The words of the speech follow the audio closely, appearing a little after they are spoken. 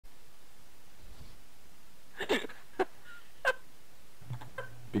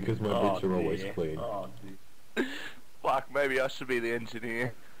Because my bits are always clean. Oh, dear. Fuck, maybe I should be the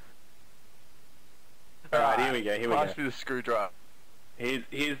engineer. Alright, here we go, here we Pass go. me the screwdriver. Here's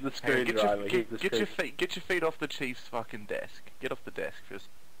the Hey, screwdriver. get your feet off the chief's fucking desk. Get off the desk first.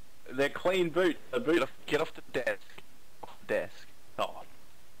 They're clean boots. The boots. Get off the desk. Off the desk. Oh.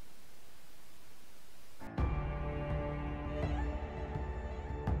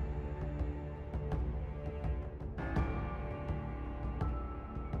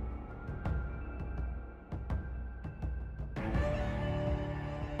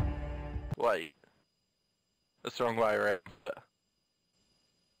 Wait. That's the wrong way around.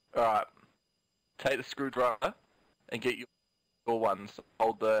 Alright. Take the screwdriver and get your ones.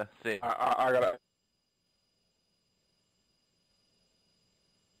 Hold the thing. I got it.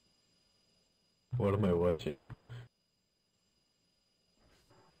 What am I watching?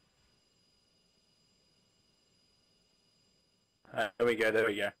 There we go, there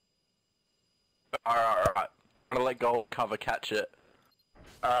we go. Alright. I'm gonna let go of cover, catch it.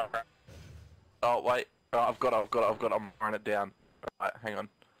 Alright. Oh, wait. Oh, I've got it. I'm writing it down. Alright, hang on.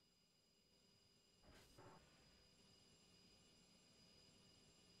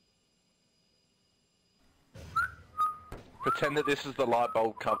 Pretend that this is the light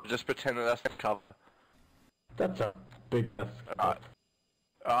bulb cover. Just pretend that that's the cover. That's a big... Alright.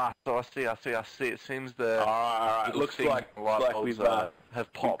 Ah, so I see. It seems the... Alright. It looks like we've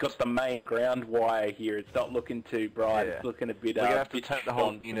have popped. got the main ground wire here. It's not looking too bright. Yeah. It's looking a bit... We're gonna have to take the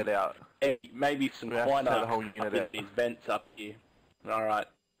whole unit out. Maybe some climb the whole unit out. These vents up here. Alright.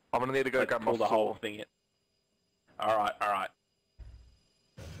 I'm gonna need to go grab my pull the whole saw. thing in. Alright.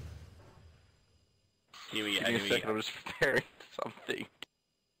 Here we go. Give me a second, I'm just preparing something.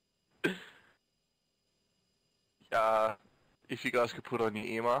 If you guys could put on your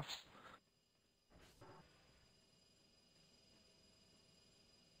earmuffs.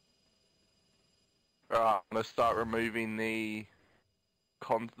 Alright, I'm gonna start removing the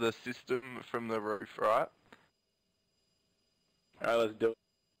system from the roof, right? Alright, let's do it.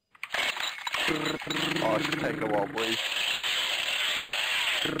 Oh, it should take a while, please.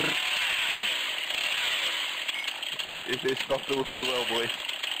 Is this not doing well, boys?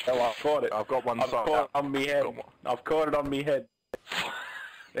 Oh, I've caught it. I've got one I've side caught out. it on me head. I've caught it on me head.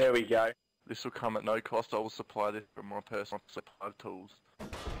 There we go. This will come at no cost. I will supply this from my personal supply of tools.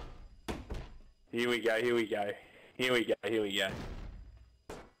 Here we go.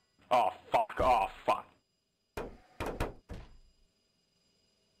 Oh, fuck. Perfect.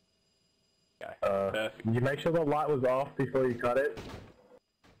 Did you make sure the light was off before you cut it?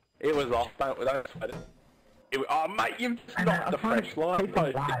 It was off, don't sweat it. Oh, mate, you've knocked the fresh line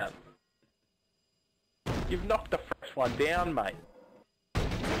post down. You've knocked the fresh one down, mate.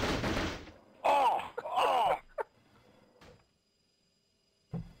 Oh!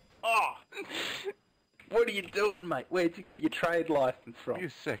 What are you doing, mate? Where'd you get your trade license from? Give me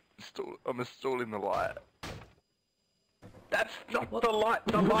a sec. I'm installing the light. That's not the light.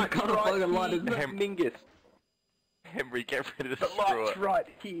 The light's right here, Mingus. Henry, get ready to The screw light's it. right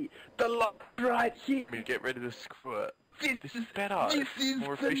here. The light's right here. Henry, get ready to screw it. This is better. This is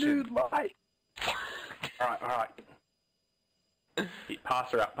more the efficient. new light. Alright.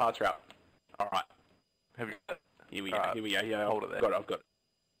 Pass her out. Alright. Have you? Here we go. Yeah, Hold it there. I've got it.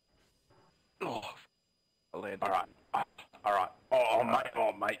 Oh, I landed. Alright.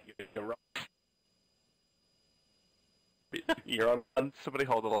 Oh, mate. You're right. You're on. Somebody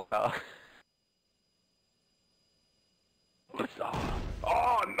hold the light out.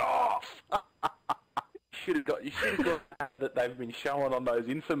 Oh no! You should have got that they've been showing on those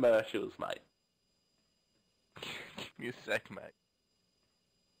infomercials, mate. Give me a sec, mate.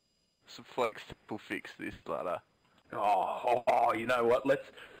 Some flexible fix this ladder. Oh, you know what? Let's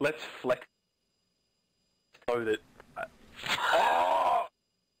flex so that.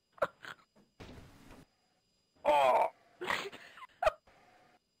 Oh!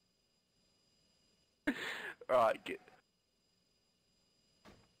 Alright, get.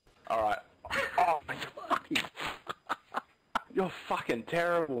 Alright. Oh, you're fucking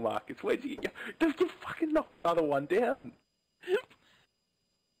terrible, Marcus. Where'd you get you fucking knock another one down?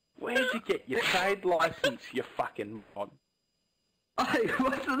 Where'd you get your trade license, you fucking mod? Hey,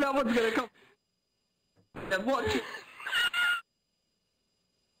 that one's gonna come. And watch it.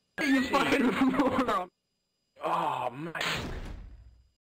 You fucking moron. Oh, mate.